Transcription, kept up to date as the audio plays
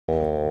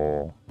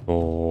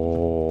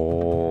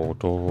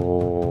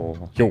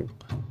Yo.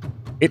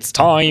 It's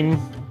time.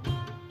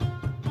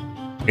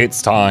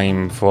 It's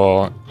time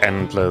for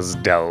Endless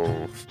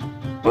Delve.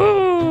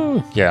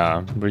 Woo!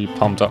 Yeah, really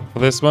pumped up for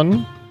this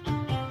one.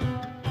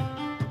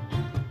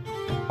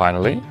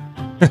 Finally.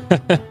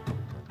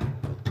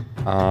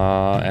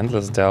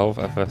 Endless Delve,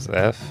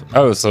 FSF.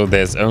 Oh, so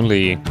there's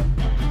only...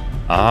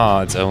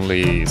 it's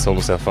only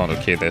solo self-found.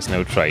 Okay, there's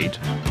no trade.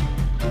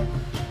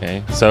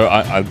 Okay, so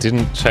I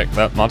didn't check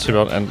that much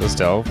about Endless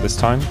Delve this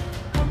time.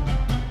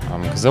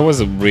 Because I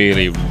was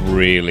really,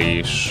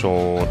 really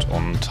short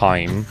on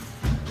time.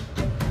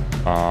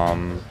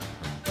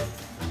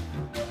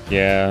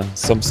 Yeah,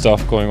 some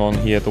stuff going on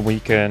here at the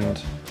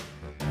weekend.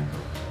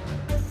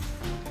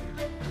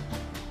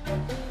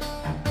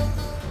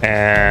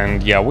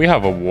 And yeah, we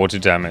have a water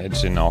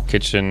damage in our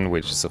kitchen,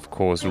 which is of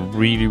course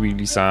really,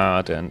 really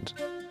sad, and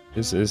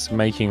this is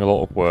making a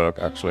lot of work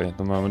actually at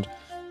the moment.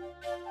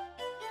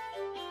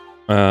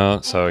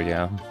 So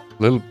yeah,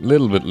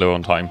 little bit low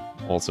on time.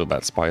 Also,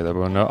 that's why there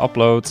were no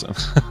uploads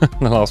in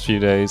the last few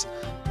days.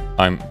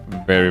 I'm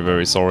very,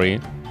 very sorry.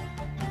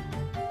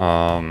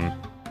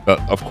 But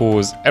of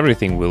course,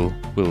 everything will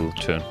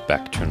turn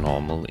back to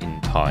normal in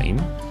time.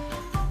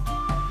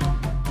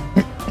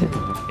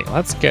 Okay,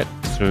 let's get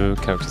through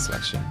character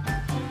selection.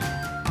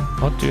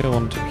 What do I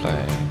want to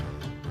play?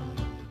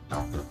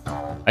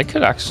 I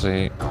could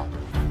actually...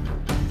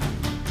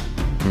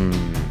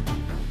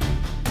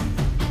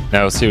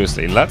 No,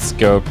 seriously, let's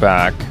go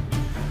back.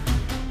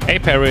 Hey,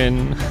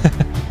 Perrin!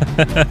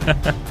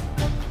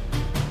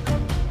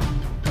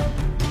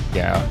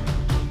 Yeah.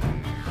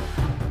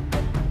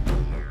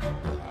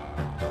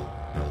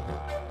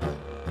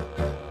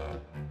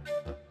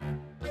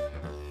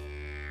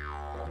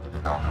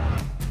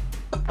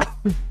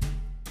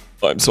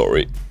 I'm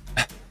sorry.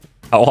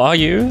 How are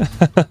you?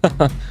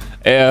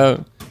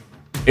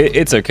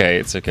 It's okay,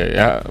 it's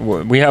okay.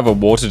 We have a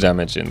water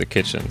damage in the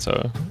kitchen,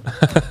 so...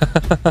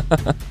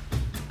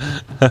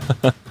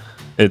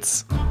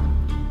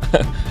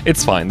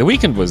 It's fine. The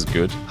weekend was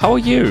good. How are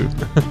you?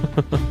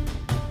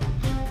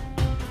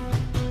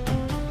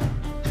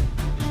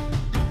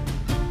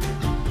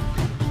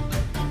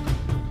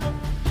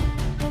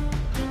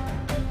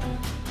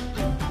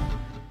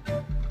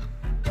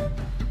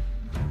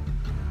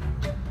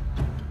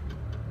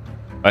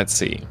 Let's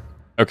see.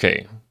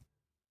 Okay.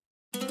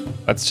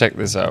 Let's check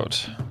this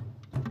out.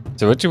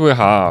 So what do we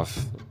have?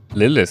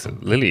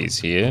 Lily's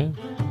here.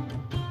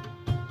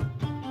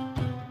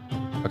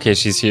 Okay,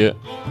 she's here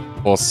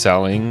for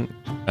selling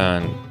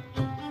and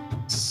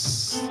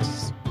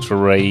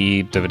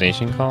trade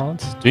divination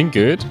cards. Doing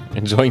good.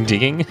 Enjoying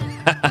digging.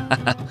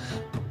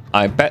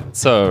 I bet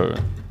so.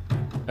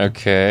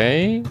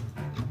 Okay.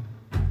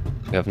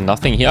 We have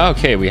nothing here.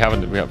 Okay, we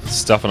have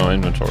stuff in our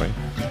inventory.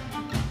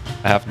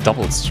 I have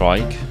double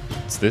strike.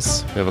 What's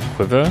this? We have a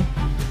quiver.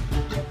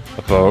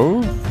 A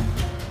bow.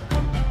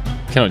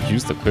 Cannot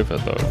use the quiver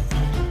though.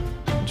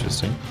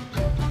 Interesting.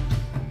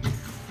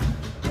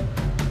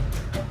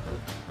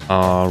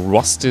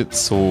 Rusted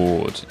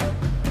sword.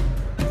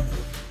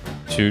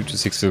 2 to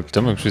 6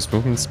 increase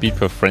movement speed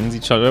per frenzy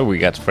charger. We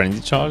get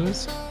frenzy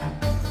charges.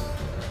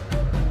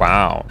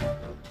 Wow.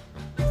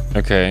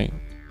 Okay.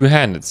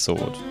 Two-handed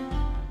sword.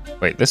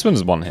 Wait, this one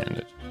is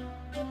one-handed.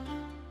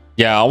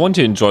 Yeah, I want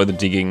to enjoy the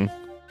digging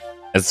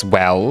as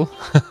well.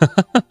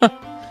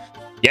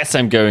 Yes,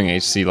 I'm going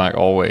HC like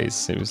always.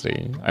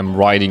 Seriously, I'm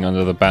riding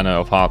under the banner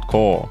of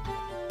hardcore.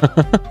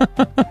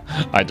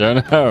 I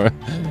don't know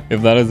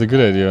if that is a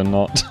good idea or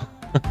not.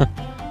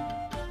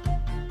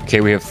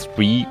 Okay, we have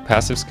 3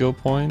 passive skill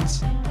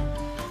points.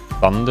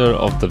 Thunder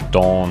of the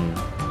Dawn.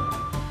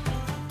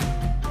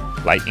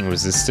 Lightning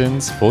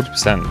resistance,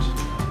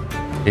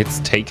 40%. It's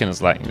taken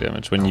as lightning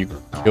damage. When you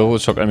kill a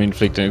shock enemy,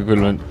 inflict an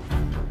equivalent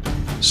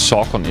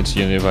shock on each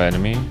nearby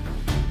enemy.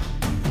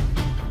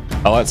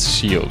 Oh, that's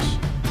shield.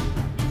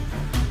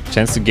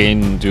 Chance to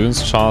gain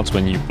endurance charge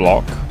when you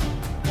block.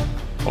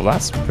 Well,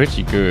 that's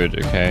pretty good,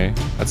 okay.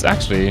 That's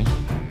actually...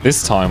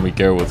 This time we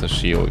go with a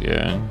shield,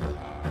 yeah.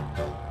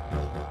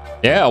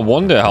 Yeah, I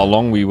wonder how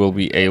long we will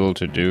be able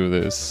to do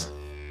this.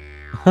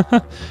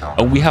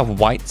 Oh, we have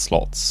white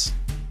slots.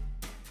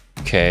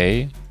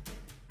 Okay.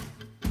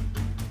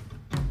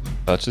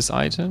 Purchase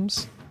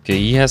items. Okay,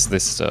 he has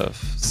this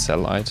stuff.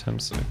 Sell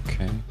items,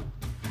 okay.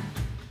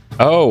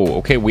 Oh,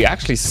 okay, we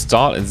actually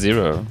start at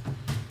 0.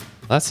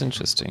 That's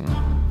interesting.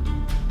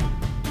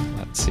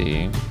 Let's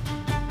see.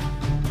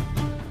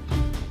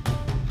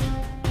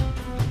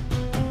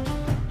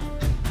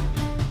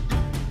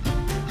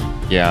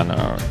 Yeah,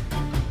 no.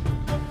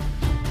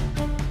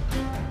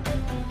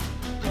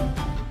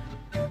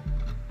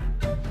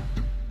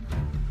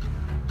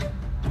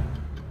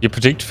 You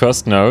predict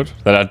first node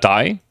that I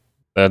die?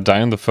 That I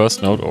die on the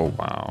first node? Oh,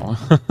 wow.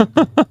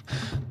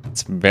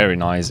 It's very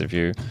nice of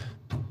you.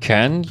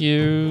 Can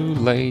you,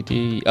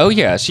 lady... Oh,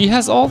 yeah, she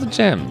has all the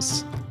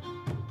gems.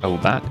 Oh,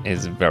 that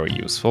is very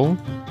useful.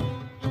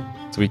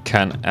 So we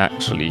can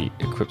actually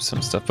equip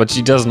some stuff. But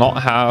she does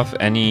not have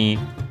any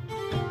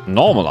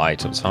normal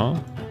items, huh?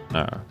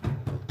 No.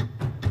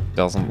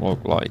 Doesn't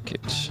look like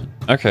it.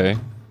 Okay.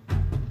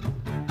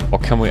 Or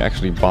can we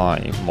actually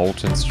buy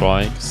Molten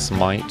Strike,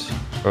 Smite,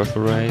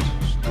 Perforate,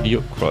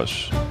 Shield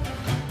Crush?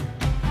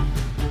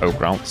 Oh,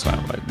 Ground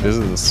Slam. Like, this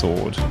is a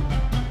sword.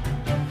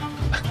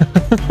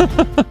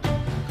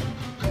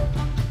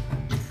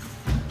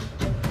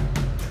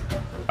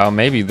 Oh,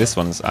 maybe this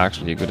one's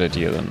actually a good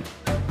idea then.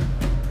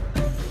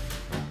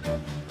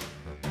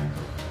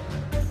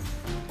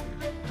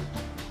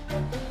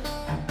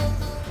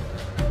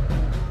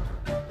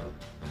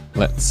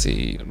 Let's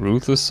see.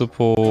 Ruthless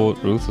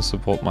support. Ruthless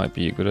support might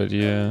be a good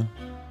idea.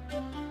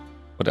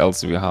 What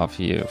else do we have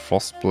here?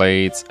 Frost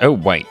Blades. Oh,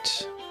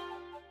 wait.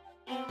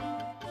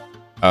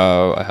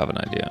 Oh, I have an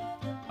idea.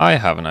 I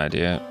have an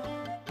idea.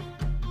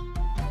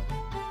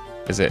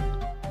 Is it?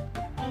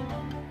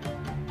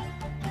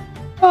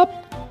 Up.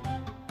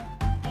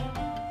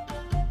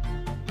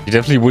 You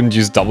definitely wouldn't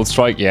use Double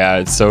Strike? Yeah,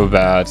 it's so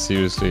bad.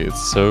 Seriously,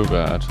 it's so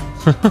bad.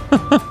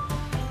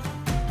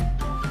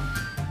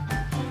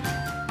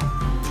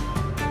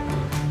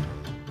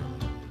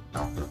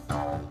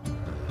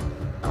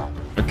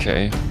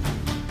 Okay.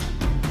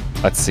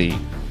 Let's see.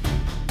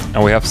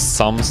 And we have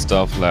some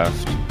stuff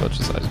left.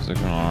 Purchase items.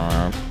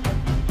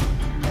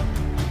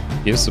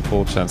 Gear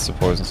support, chance to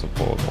poison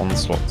support,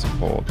 onslaught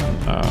support.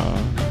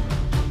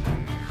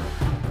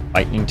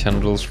 Lightning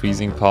tendrils,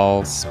 freezing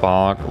pulse,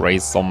 spark,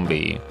 raise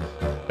zombie.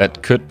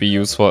 That could be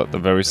useful at the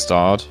very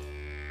start.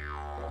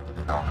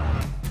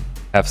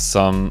 Have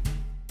some.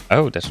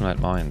 Oh, detonate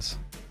mines.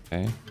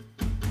 Okay.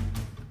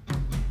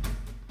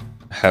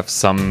 Have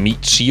some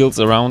meat shields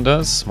around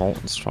us.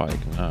 Molten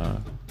Strike. No.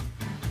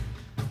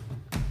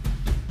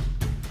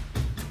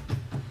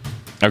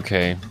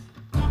 Okay.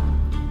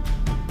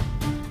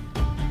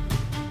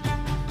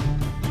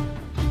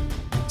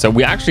 So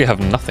we actually have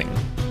nothing.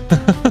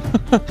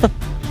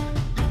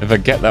 If I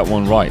get that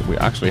one right, we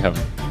actually have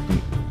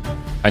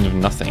kind of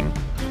nothing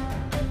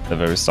at the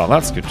very start.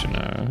 That's good to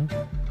know.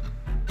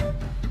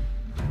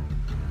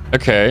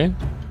 Okay.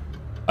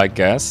 I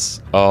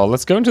guess.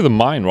 Let's go into the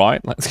mine, right?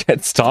 Let's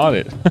get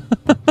started.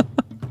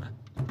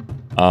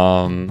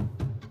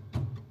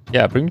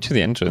 Yeah, bring me to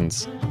the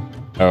entrance.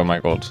 Oh my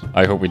god.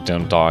 I hope we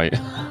don't die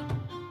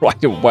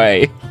right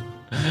away.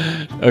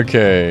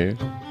 Okay.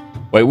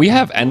 Wait, we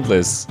have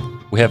endless.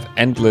 We have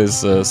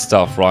endless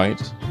stuff, right?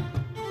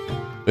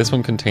 This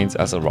one contains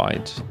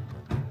azurite.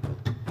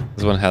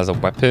 This one has a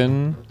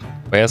weapon.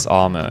 Where's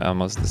armor?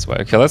 Armor's this way.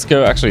 Okay, let's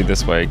go actually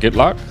this way. Good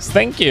luck.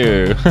 Thank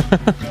you.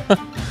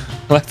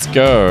 Let's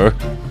go.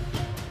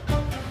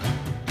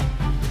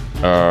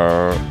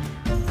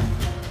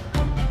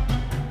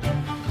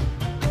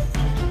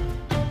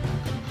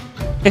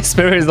 His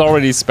spirit is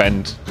already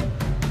spent.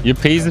 You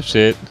piece of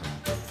shit.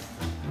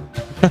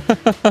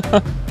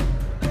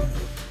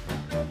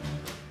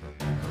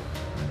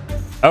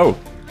 Oh,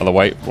 other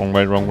way. Wrong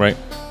way, wrong way.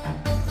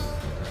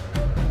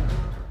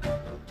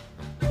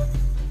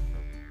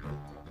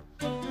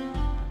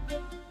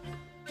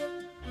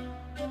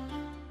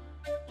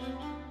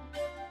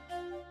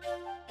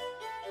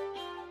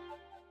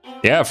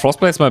 Yeah,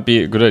 Frostblades might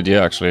be a good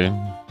idea, actually.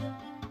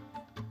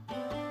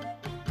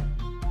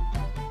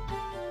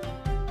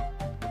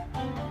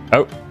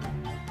 Oh.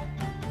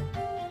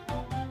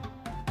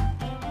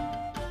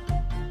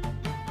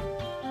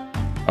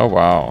 Oh,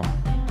 wow.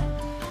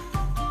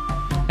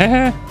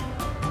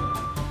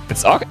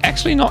 It's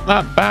actually not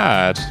that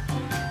bad.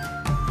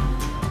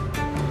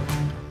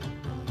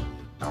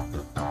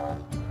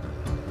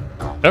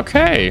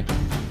 Okay.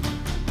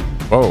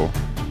 Whoa.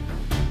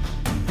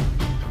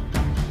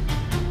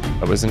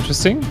 That was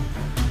interesting.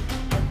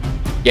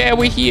 Yeah,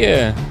 we're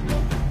here.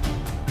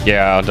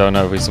 Yeah, I don't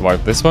know if we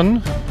survived this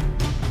one.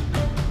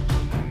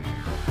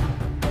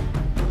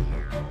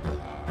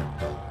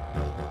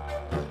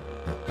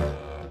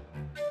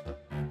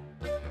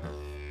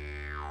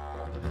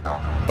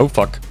 Oh,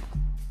 fuck.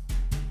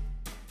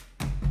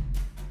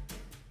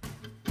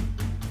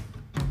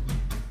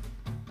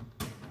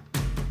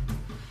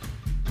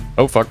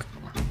 Oh, fuck.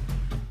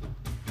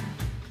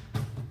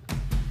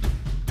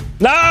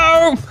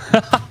 No!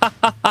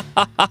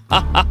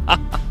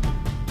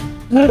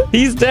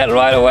 He's dead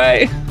right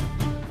away.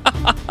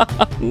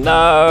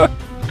 No.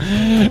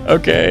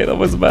 Okay, that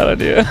was a bad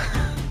idea.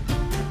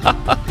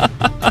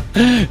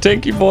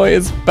 Tanky boy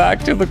is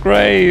back to the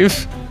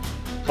grave.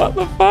 What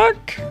the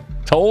fuck?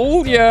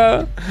 Told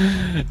ya.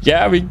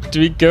 Yeah, we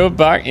go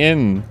back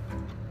in.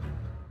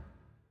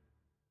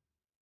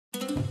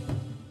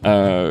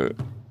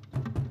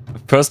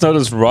 First note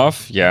is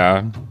rough.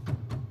 Yeah.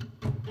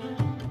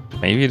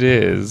 Maybe it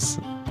is.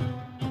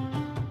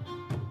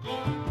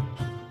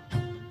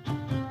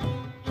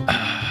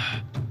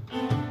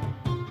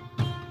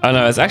 Oh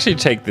no, let's actually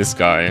take this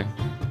guy.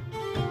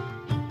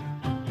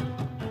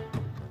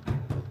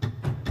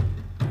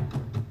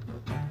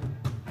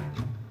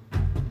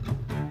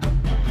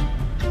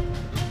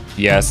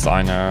 Yes,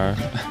 I know.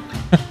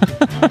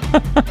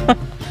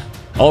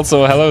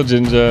 Also, hello,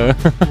 Ginger.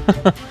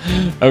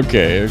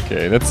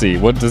 Okay, let's see.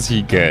 What does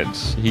he get?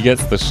 He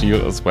gets the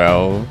shield as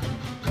well.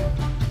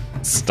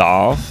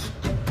 Staff.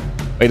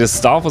 Wait, the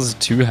staff was a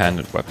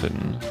two-handed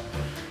weapon.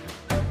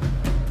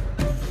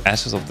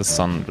 Ashes of the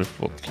Sun,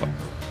 Driftwood Club.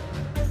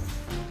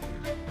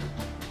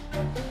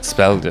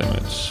 Spell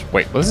damage.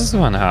 Wait, what does this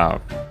one have?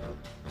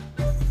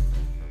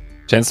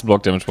 Chance to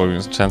block damage,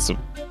 chance to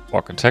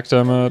block attack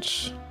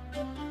damage.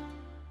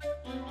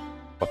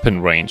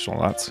 Weapon range, well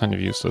that's kind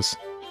of useless.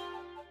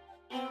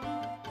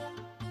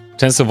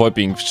 Chance to avoid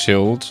being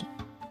chilled.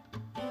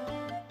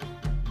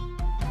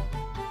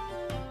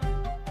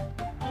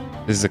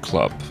 This is a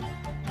club.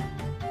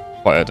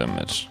 Fire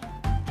damage.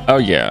 Oh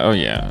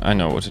yeah, I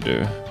know what to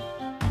do.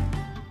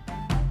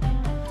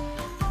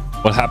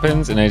 What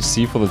happens in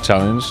HC for the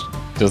challenge?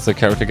 Does the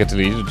character get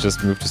deleted or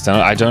just move to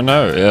standard? I don't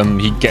know.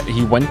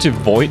 He went to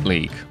Void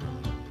League.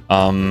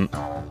 So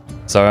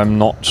I'm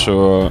not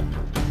sure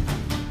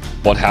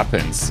what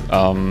happens.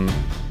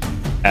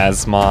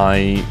 As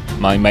my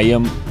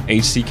Mayhem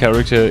HC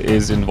character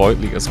is in Void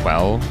League as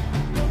well.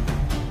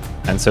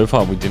 And so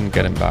far we didn't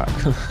get him back.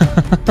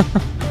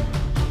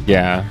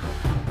 Yeah.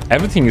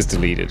 Everything is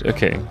deleted.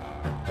 Okay.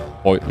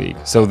 Void League.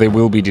 So they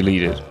will be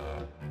deleted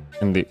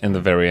in the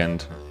very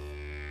end.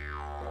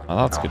 Oh,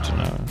 that's good to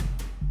know.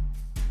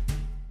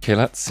 Okay,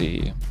 let's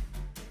see.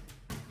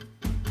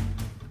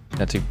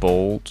 Kinetic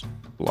Bolt,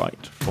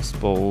 Light,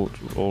 Frostbolt,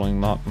 Rolling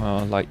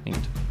Magma,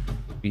 Lightning,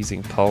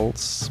 Freezing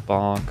Pulse,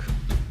 Spark.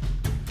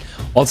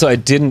 Also, I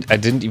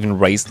didn't even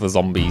raise the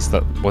zombies.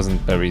 That wasn't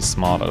very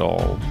smart at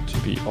all, to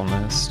be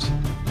honest.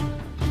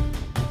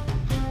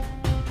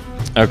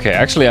 Okay,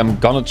 actually, I'm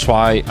gonna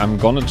try the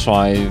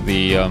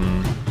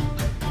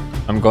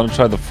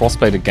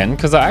Frostblade again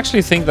because I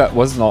actually think that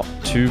was not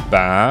too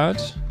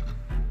bad.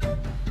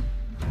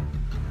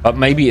 But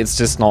maybe it's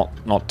just not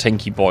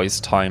Tanky Boy's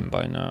time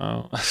by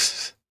now.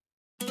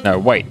 No,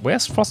 wait,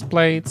 where's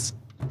Frostblades?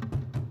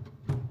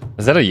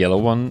 Is that a yellow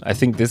one? I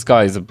think this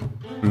guy is a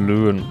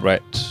blue and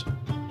red.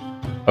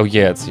 Oh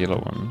yeah, it's a yellow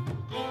one.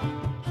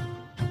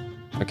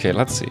 Okay,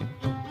 let's see.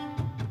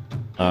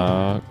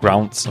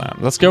 Ground Slam.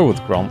 Let's go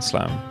with Ground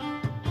Slam.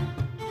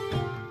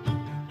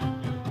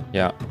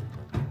 Yeah.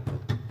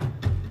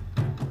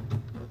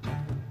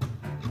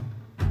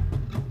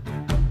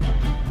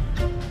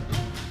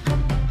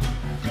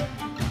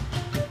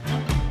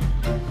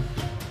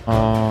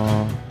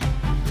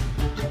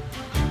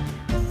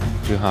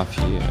 You have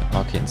here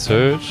Arcane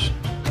Surge.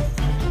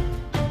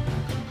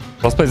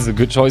 Frostblade is a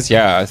good choice.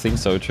 Yeah, I think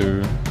so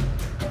too.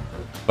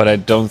 But I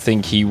don't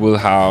think he will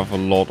have a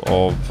lot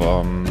of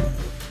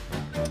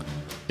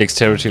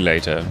dexterity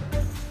later.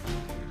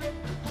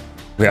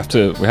 We have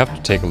to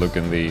take a look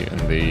in the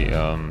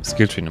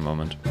skill tree in a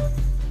moment.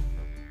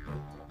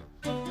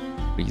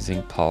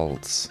 Freezing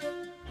Pulse.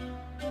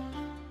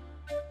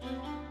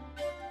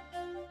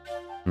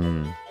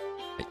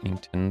 Lightning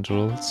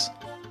Tendrils.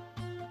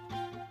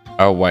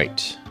 Oh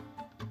wait.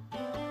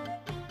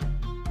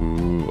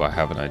 Ooh, I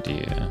have an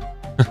idea.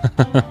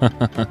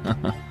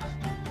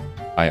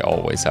 I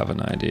always have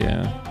an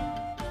idea.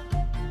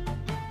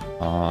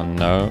 Oh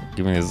no,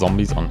 give me the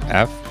zombies on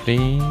F,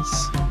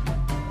 please.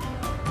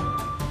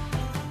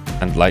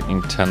 And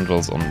lightning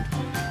tendrils on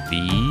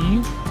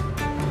B.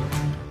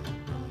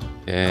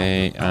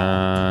 Okay,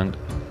 and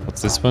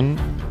what's this one?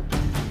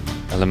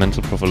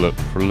 Elemental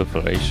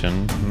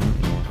proliferation.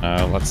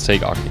 Let's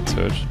take Arcane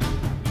Surge.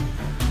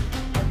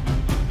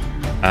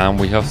 And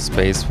we have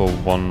space for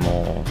one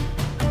more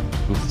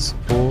booth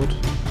support.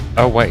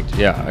 Oh wait,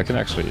 yeah, I can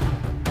actually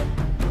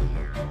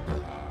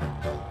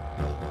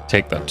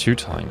take that 2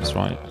 times,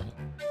 right?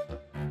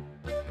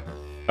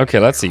 Okay,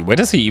 let's see. Where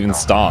does he even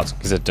start?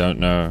 Because I don't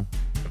know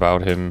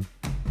about him.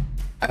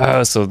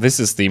 Oh, so this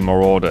is the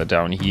Marauder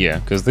down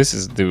here, because this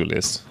is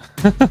Duelist.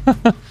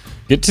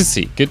 Good to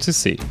see, good to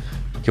see.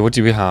 Okay, what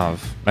do we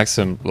have?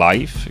 Maximum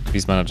life,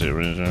 increased mana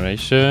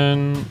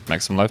regeneration,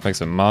 maximum life,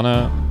 maximum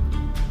mana,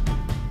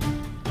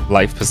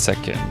 life per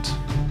second.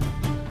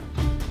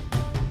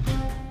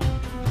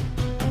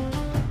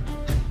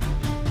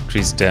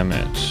 Increased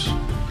damage.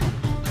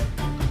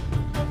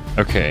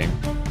 Okay.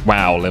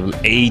 Wow, level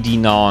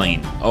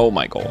 89. Oh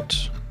my god.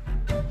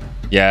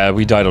 Yeah,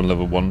 we died on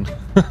level 1.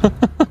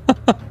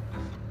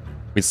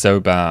 We're so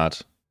bad.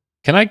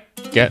 Can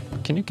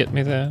you get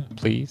me there,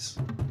 please?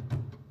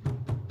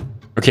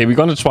 Okay, we're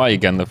gonna try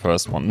again the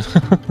first one.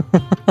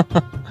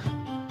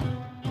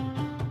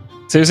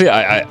 Seriously,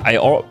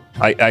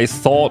 I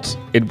thought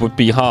it would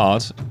be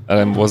hard, and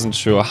I wasn't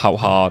sure how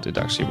hard it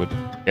actually would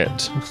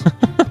get.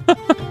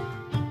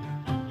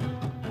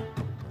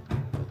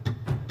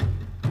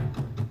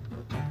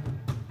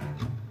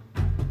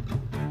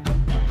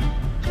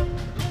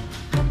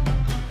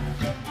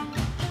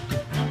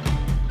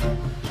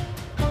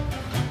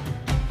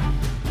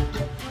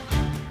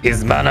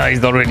 His mana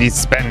is already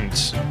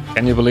spent.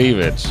 Can you believe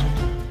it?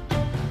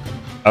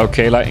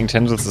 Okay, Lightning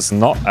Tendrils is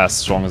not as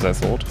strong as I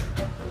thought.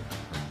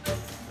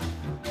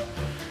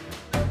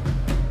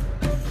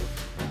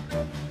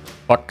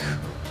 Fuck.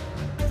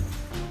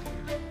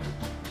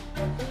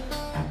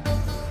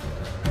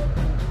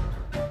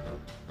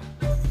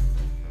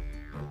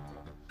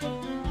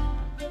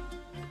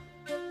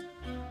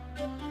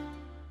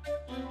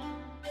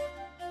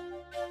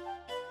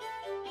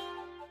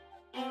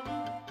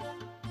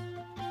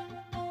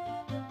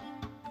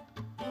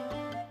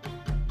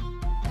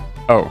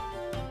 Oh.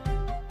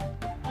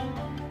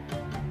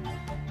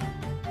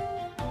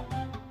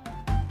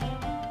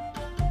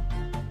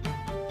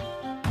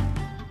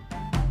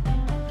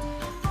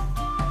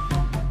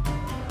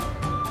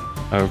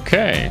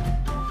 Okay.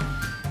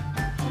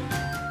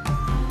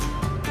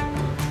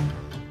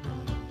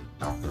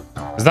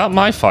 Is that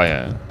my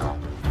fire?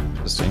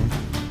 Interesting.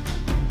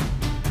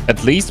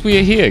 At least we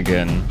are here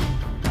again.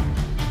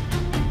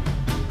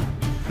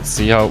 Let's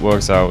see how it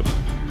works out.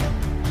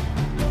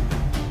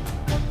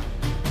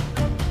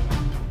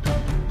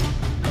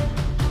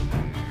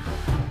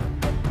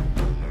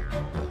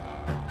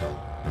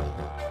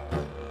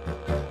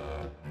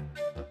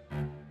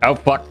 Oh,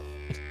 fuck.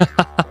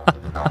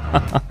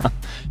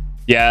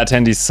 Yeah,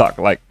 attendees suck,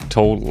 like,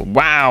 total.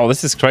 Wow,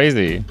 this is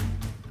crazy.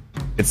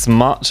 It's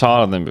much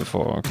harder than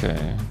before.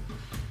 Okay.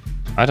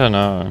 I don't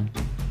know.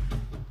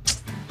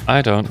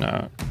 I don't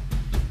know.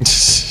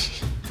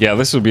 Yeah,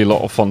 this would be a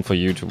lot of fun for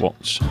you to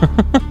watch.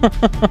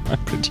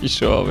 I'm pretty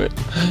sure of it.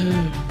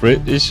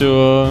 Pretty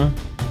sure.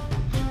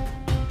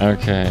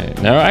 Okay.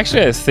 No,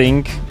 actually, I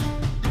think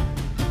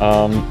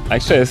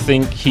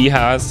he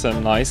has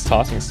some nice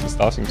starting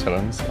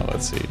talents. Oh,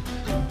 let's see.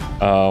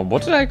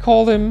 What did I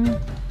call him?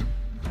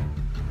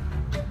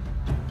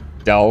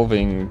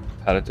 Delving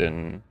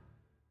Paladin.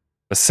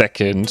 The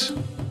second.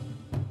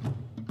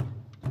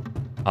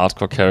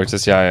 Hardcore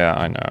characters. Yeah,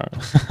 I know.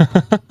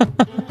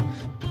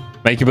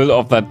 Make a build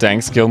of that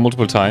dank skill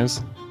multiple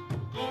times.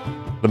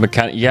 The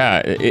mechanic.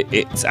 Yeah,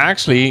 it's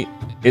actually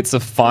it's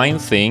a fine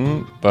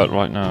thing, but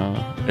right now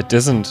it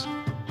doesn't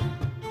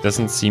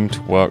seem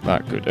to work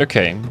that good.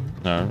 Okay,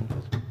 no.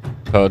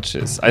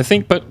 Purchase. I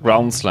think, but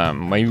ground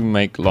slam. Maybe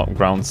make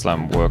ground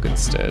slam work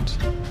instead.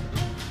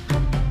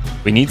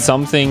 We need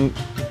something.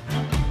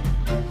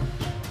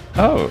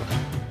 Oh.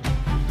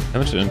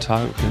 Limited in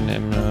target.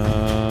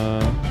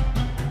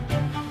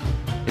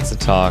 It's a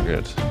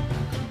target.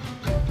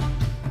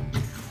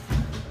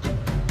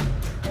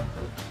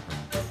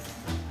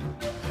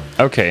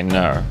 Okay,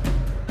 no.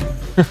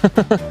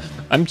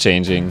 I'm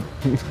changing.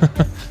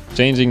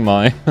 Changing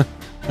my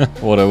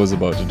what I was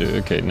about to do.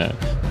 Okay, no.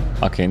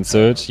 Arcane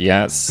Surge,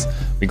 yes.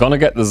 We're gonna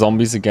get the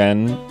zombies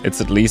again.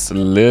 It's at least a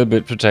little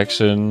bit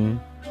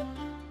protection.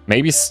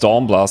 Maybe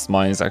Stormblast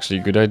Mine is actually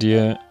a good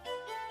idea.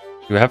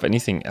 Do we have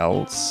anything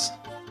else?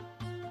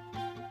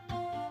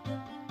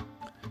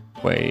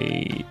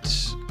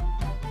 Wait.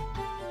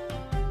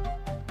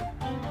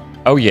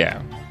 Oh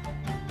yeah.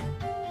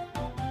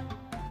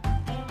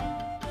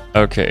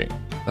 Okay,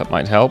 that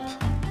might help.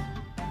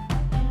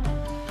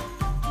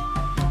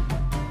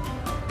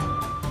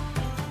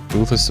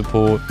 Ruthless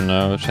support,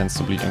 no. Chance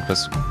to bleed and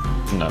quest.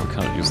 No, we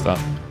cannot use that.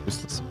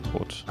 Ruthless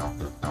support.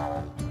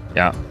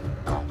 Yeah.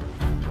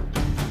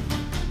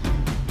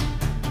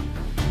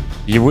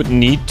 You would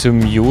need to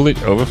mule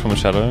it over from a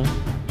shadow.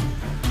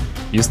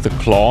 Use the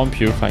claw and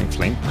purifying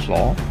flame.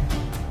 Claw?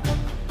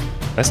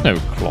 There's no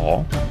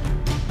claw.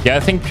 Yeah, I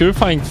think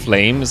purifying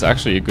flame is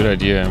actually a good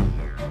idea.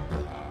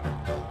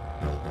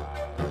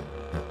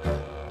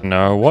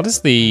 No, what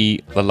is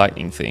the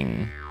lightning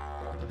thing?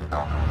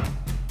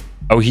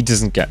 Oh, he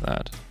doesn't get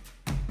that.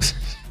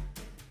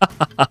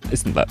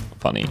 Isn't that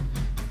funny?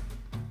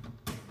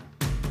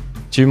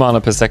 2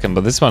 mana per second,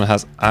 but this one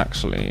has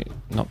actually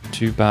not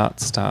too bad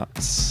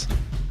stats.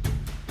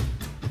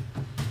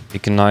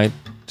 Ignite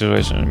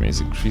duration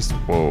enemies increased.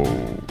 Whoa.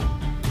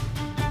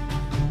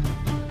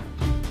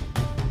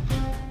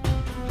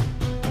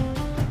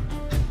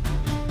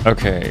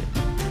 Okay.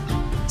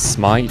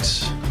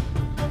 Smite.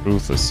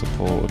 Ruthless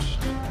support.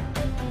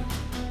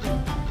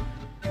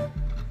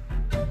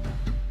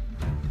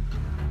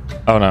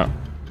 Oh no.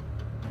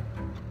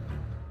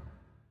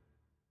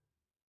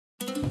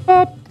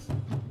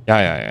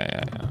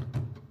 Yeah.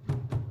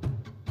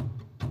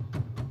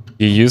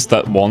 You use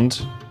that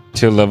wand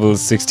till level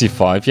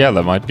 65. Yeah,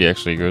 that might be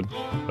actually good.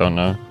 Don't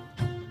know.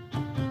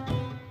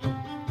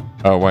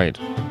 Oh, wait.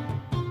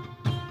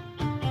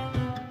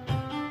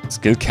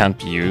 Skill can't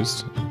be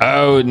used.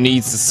 Oh, it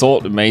needs the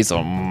sword mace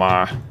or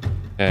ma.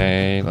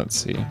 Okay, let's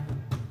see.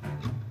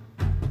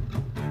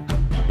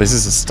 This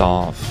is a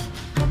staff.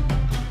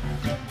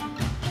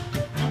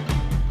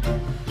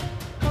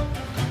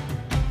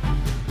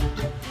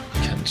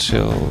 Can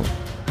chill.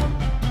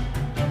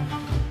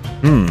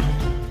 Hmm.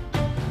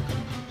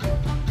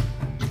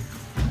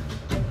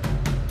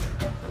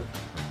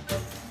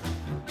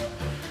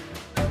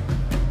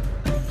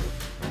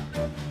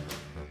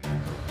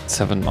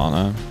 Seven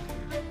mana.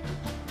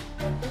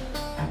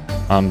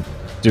 I'm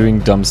doing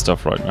dumb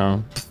stuff right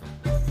now.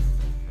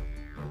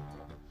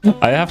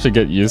 I have to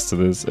get used to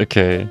this.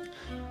 Okay.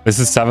 This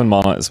is 7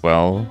 mana as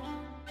well.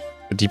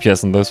 The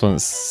DPS on this one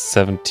is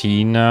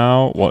 17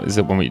 now. What is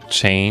it when we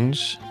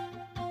change?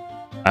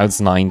 Now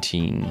it's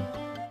 19.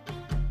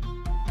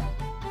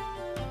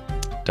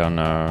 Don't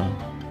know.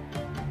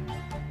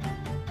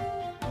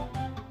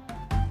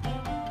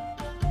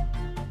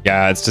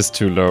 Yeah, it's just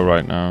too low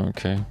right now.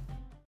 Okay.